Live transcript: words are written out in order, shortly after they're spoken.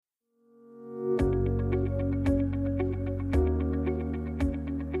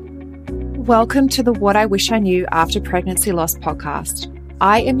Welcome to the What I Wish I Knew After Pregnancy Loss podcast.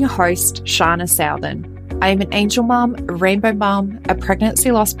 I am your host, Shana Southern. I am an angel mum, a rainbow mum, a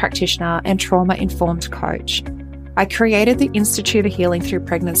pregnancy loss practitioner, and trauma-informed coach. I created the Institute of Healing Through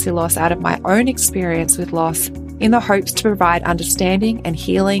Pregnancy Loss out of my own experience with loss in the hopes to provide understanding and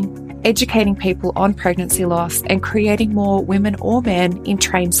healing, educating people on pregnancy loss, and creating more women or men in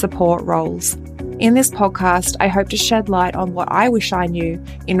trained support roles. In this podcast, I hope to shed light on what I wish I knew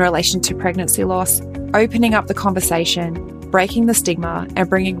in relation to pregnancy loss, opening up the conversation, breaking the stigma, and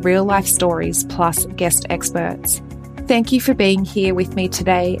bringing real-life stories plus guest experts. Thank you for being here with me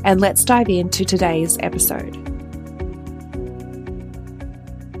today, and let's dive into today's episode.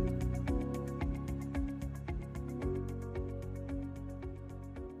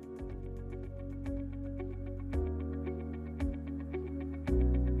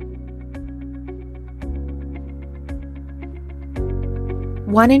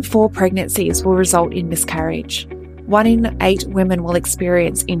 One in 4 pregnancies will result in miscarriage. 1 in 8 women will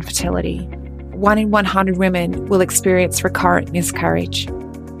experience infertility. 1 in 100 women will experience recurrent miscarriage.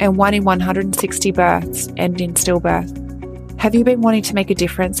 And 1 in 160 births end in stillbirth. Have you been wanting to make a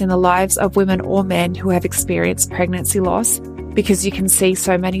difference in the lives of women or men who have experienced pregnancy loss because you can see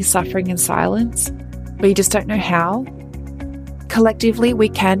so many suffering in silence, but you just don't know how? Collectively, we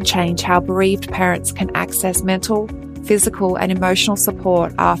can change how bereaved parents can access mental, physical, and emotional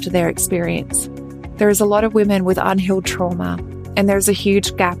support after their experience. There is a lot of women with unhealed trauma, and there is a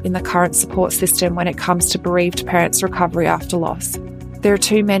huge gap in the current support system when it comes to bereaved parents' recovery after loss. There are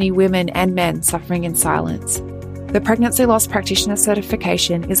too many women and men suffering in silence. The Pregnancy Loss Practitioner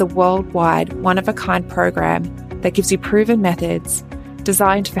Certification is a worldwide, one-of-a-kind program that gives you proven methods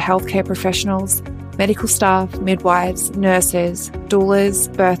designed for healthcare professionals, medical staff, midwives, nurses,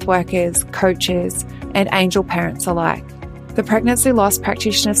 doulas, birth workers, coaches, and angel parents alike. The Pregnancy Loss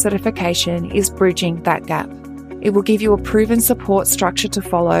Practitioner Certification is bridging that gap. It will give you a proven support structure to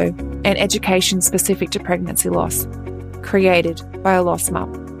follow and education specific to pregnancy loss, created by a lost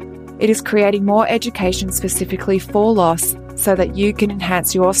mum. It is creating more education specifically for loss so that you can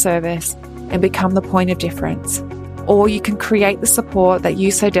enhance your service and become the point of difference. Or you can create the support that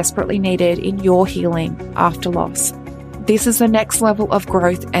you so desperately needed in your healing after loss. This is the next level of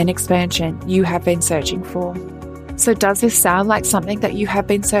growth and expansion you have been searching for. So does this sound like something that you have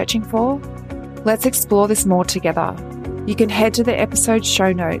been searching for? Let's explore this more together. You can head to the episode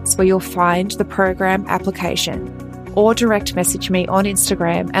show notes where you'll find the program application, or direct message me on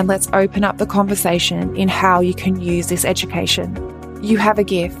Instagram and let's open up the conversation in how you can use this education. You have a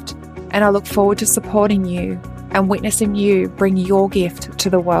gift, and I look forward to supporting you and witnessing you bring your gift to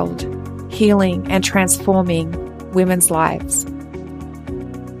the world, healing and transforming women's lives.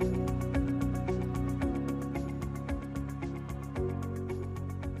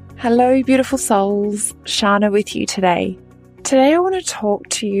 Hello, beautiful souls. Shana with you today. Today I want to talk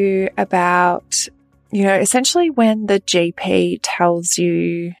to you about, essentially when the GP tells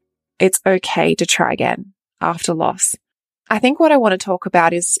you it's okay to try again after loss. I think what I want to talk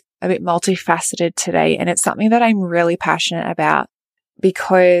about is a bit multifaceted today, and it's something that I'm really passionate about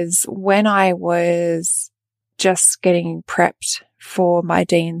because when I was just getting prepped for my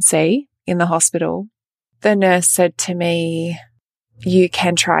D&C in the hospital, the nurse said to me, you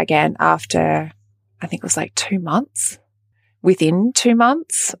can try again after, I think it was like 2 months, within 2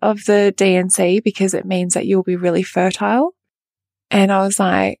 months of the D&C, because it means that you'll be really fertile. And I was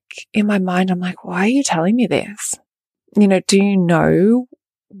like, in my mind, I'm like, why are you telling me this? Do you know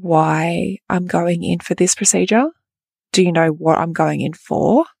why I'm going in for this procedure? Do you know what I'm going in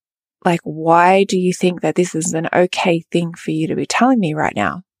for? Like, why do you think that this is an okay thing for you to be telling me right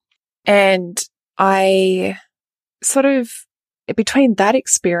now? And I sort of, between that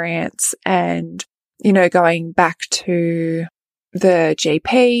experience and, going back to the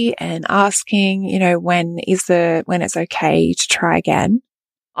GP and asking, when it's okay to try again,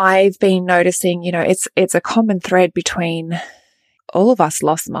 I've been noticing, it's a common thread between all of us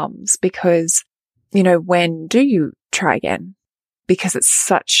lost mums because, when do you try again? Because it's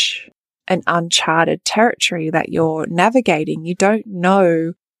such an uncharted territory that you're navigating. You don't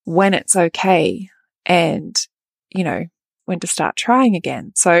know when it's okay and, when to start trying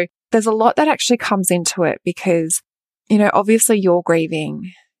again. So there's a lot that actually comes into it because, obviously you're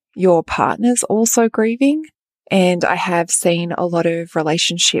grieving, your partner's also grieving. And I have seen a lot of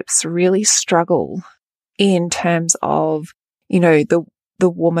relationships really struggle in terms of, the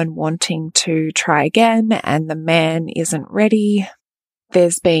woman wanting to try again and the man isn't ready.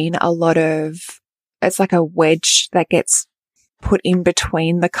 There's been a lot of, it's like a wedge that gets put in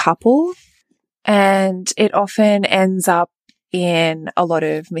between the couple, and it often ends up in a lot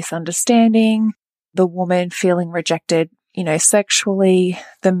of misunderstanding, the woman feeling rejected, sexually,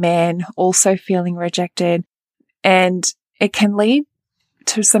 the man also feeling rejected. And it can lead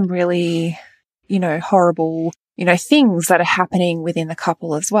to some really, horrible, things that are happening within the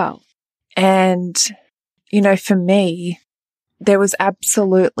couple as well. And, for me, there was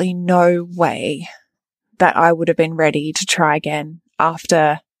absolutely no way that I would have been ready to try again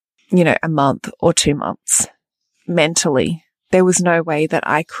after, a month or 2 months. Mentally, there was no way that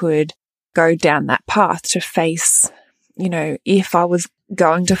I could go down that path to face, if I was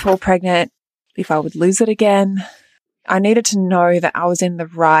going to fall pregnant, if I would lose it again. I needed to know that I was in the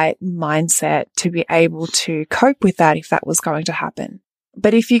right mindset to be able to cope with that if that was going to happen.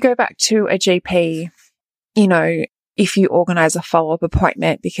 But if you go back to a GP, if you organize a follow-up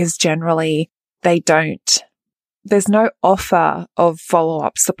appointment, because generally there's no offer of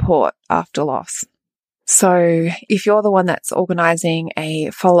follow-up support after loss. So if you're the one that's organizing a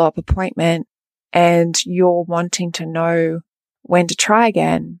follow-up appointment and you're wanting to know when to try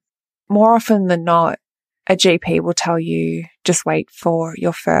again, more often than not, a GP will tell you just wait for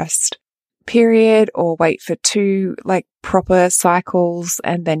your first period or wait for 2 proper cycles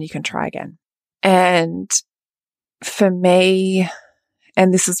and then you can try again. And for me,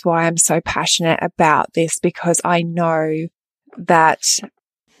 and this is why I'm so passionate about this, because I know that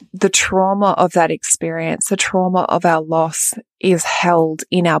the trauma of that experience, the trauma of our loss is held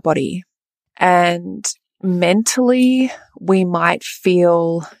in our body. And mentally, we might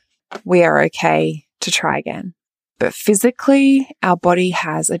feel we are okay to try again. But physically, our body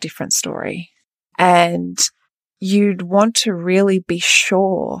has a different story. And you'd want to really be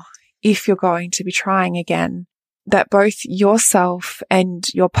sure, if you're going to be trying again, that both yourself and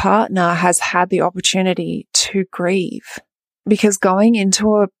your partner has had the opportunity to grieve. Because going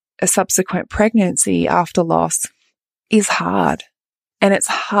into a subsequent pregnancy after loss is hard. And it's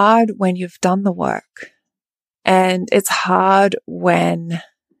hard when you've done the work. And it's hard when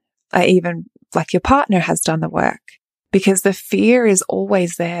even your partner has done the work, because the fear is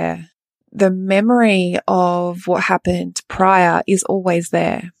always there. The memory of what happened prior is always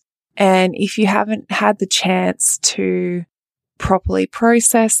there. And if you haven't had the chance to properly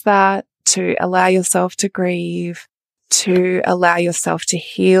process that, to allow yourself to grieve, to allow yourself to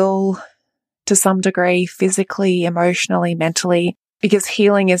heal to some degree, physically, emotionally, mentally, because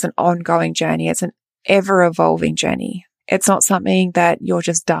healing is an ongoing journey. It's an ever-evolving journey. It's not something that you're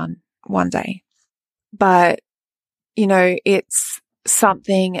just done one day. But, it's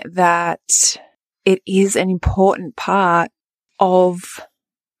something that it is an important part of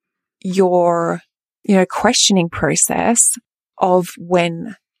your, questioning process of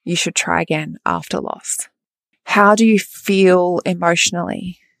when you should try again after loss. How do you feel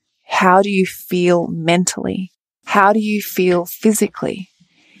emotionally? How do you feel mentally? How do you feel physically?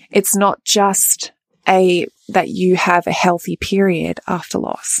 It's not just that you have a healthy period after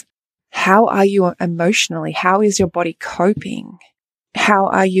loss. How are you emotionally? How is your body coping? How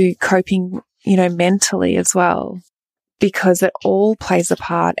are you coping, mentally as well? Because it all plays a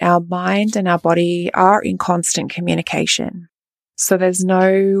part. Our mind and our body are in constant communication. So there's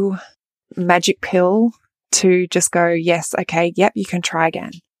no magic pill to just go, yes, okay, yep, you can try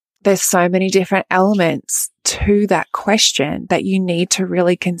again. There's so many different elements to that question that you need to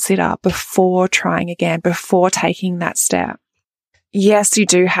really consider before trying again, before taking that step. Yes, you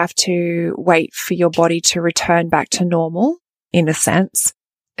do have to wait for your body to return back to normal, in a sense.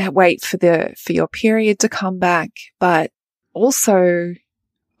 Wait for your period to come back. But also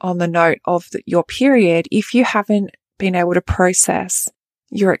on the note of your period, if you haven't been able to process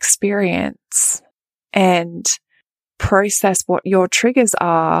your experience and process what your triggers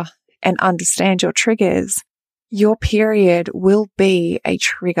are and understand your triggers, your period will be a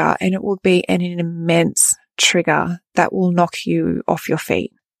trigger, and it will be an immense trigger that will knock you off your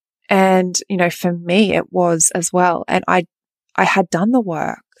feet. And, for me, it was as well. And I had done the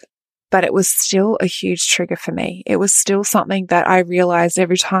work, but it was still a huge trigger for me. It was still something that I realized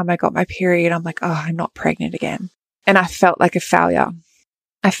every time I got my period, I'm like, oh, I'm not pregnant again. And I felt like a failure.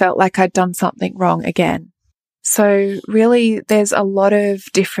 I felt like I'd done something wrong again. So really, there's a lot of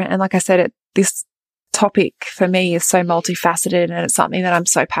different, and like I said, this topic for me is so multifaceted, and it's something that I'm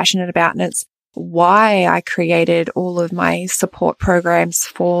so passionate about. And it's why I created all of my support programs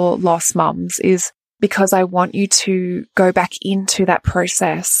for lost mums, is because I want you to go back into that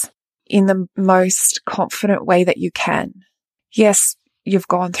process in the most confident way that you can. Yes, you've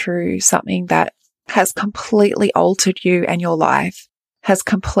gone through something that has completely altered you and your life, has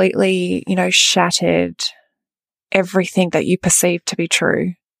completely, shattered everything that you perceived to be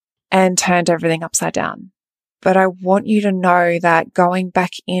true and turned everything upside down. But I want you to know that going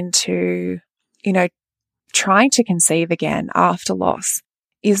back into, trying to conceive again after loss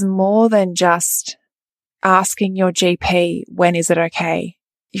is more than just asking your GP, when is it okay?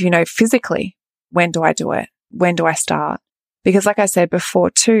 Physically, when do I do it? When do I start? Because like I said before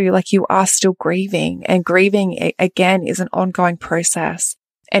too, you are still grieving, and grieving again is an ongoing process.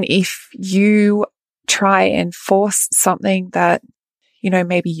 And if you try and force something that,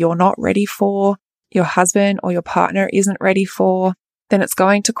 maybe you're not ready for, your husband or your partner isn't ready for, then it's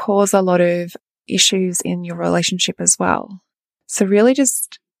going to cause a lot of issues in your relationship as well. So really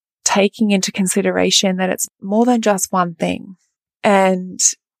just taking into consideration that it's more than just one thing. And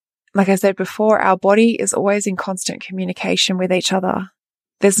like I said before, our body is always in constant communication with each other.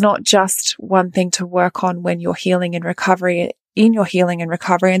 There's not just one thing to work on when you're healing and recovery,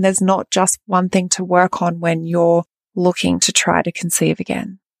 and there's not just one thing to work on when you're looking to try to conceive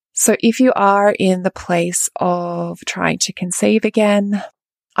again. So if you are in the place of trying to conceive again,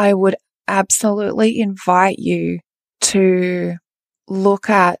 I would absolutely invite you to look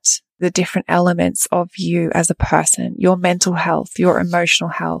at the different elements of you as a person, your mental health, your emotional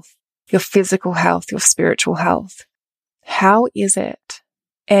health, your physical health, your spiritual health. How is it?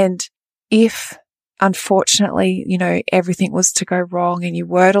 And if, unfortunately, everything was to go wrong and you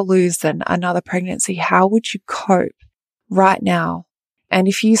were to lose another pregnancy, how would you cope right now? And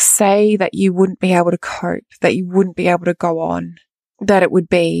if you say that you wouldn't be able to cope, that you wouldn't be able to go on, that it would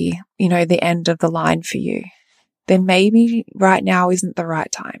be, the end of the line for you, then maybe right now isn't the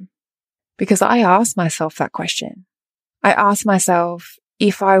right time. Because I asked myself that question. I asked myself,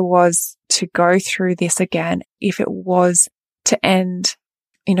 if I was to go through this again, if it was to end,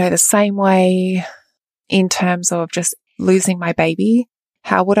 the same way in terms of just losing my baby,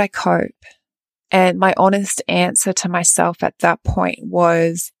 how would I cope? And my honest answer to myself at that point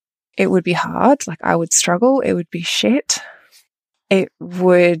was, it would be hard. I would struggle. It would be shit. It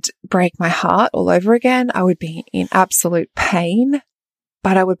would break my heart all over again. I would be in absolute pain,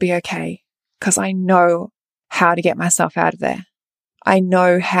 but I would be okay because I know how to get myself out of there. I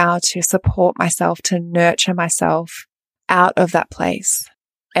know how to support myself, to nurture myself out of that place.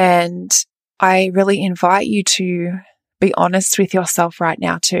 And I really invite you to be honest with yourself right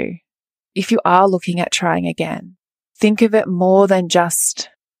now too. If you are looking at trying again, think of it more than just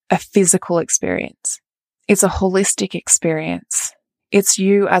a physical experience. It's a holistic experience. It's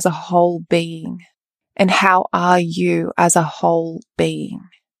you as a whole being. And how are you as a whole being?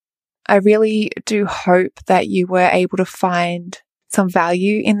 I really do hope that you were able to find some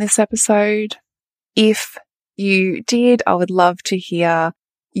value in this episode. If you did, I would love to hear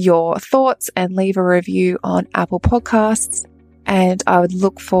your thoughts and leave a review on Apple Podcasts. And I would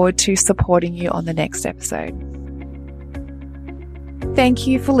look forward to supporting you on the next episode. Thank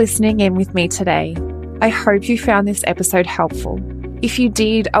you for listening in with me today. I hope you found this episode helpful. If you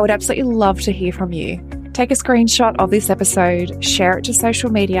did, I would absolutely love to hear from you. Take a screenshot of this episode, share it to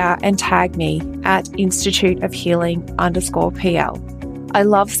social media, and tag me at Institute of Healing _PL. I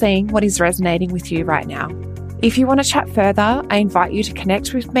love seeing what is resonating with you right now. If you want to chat further, I invite you to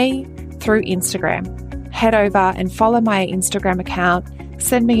connect with me through Instagram. Head over and follow my Instagram account,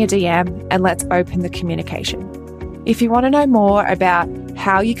 send me a DM, and let's open the communication. If you want to know more about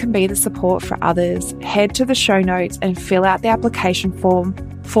how you can be the support for others, head to the show notes and fill out the application form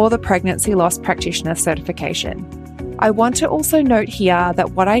for the Pregnancy Loss Practitioner certification. I want to also note here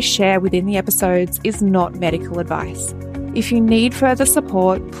that what I share within the episodes is not medical advice. If you need further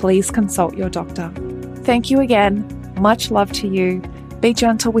support, please consult your doctor. Thank you again. Much love to you. Be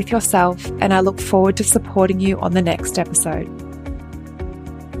gentle with yourself, and I look forward to supporting you on the next episode.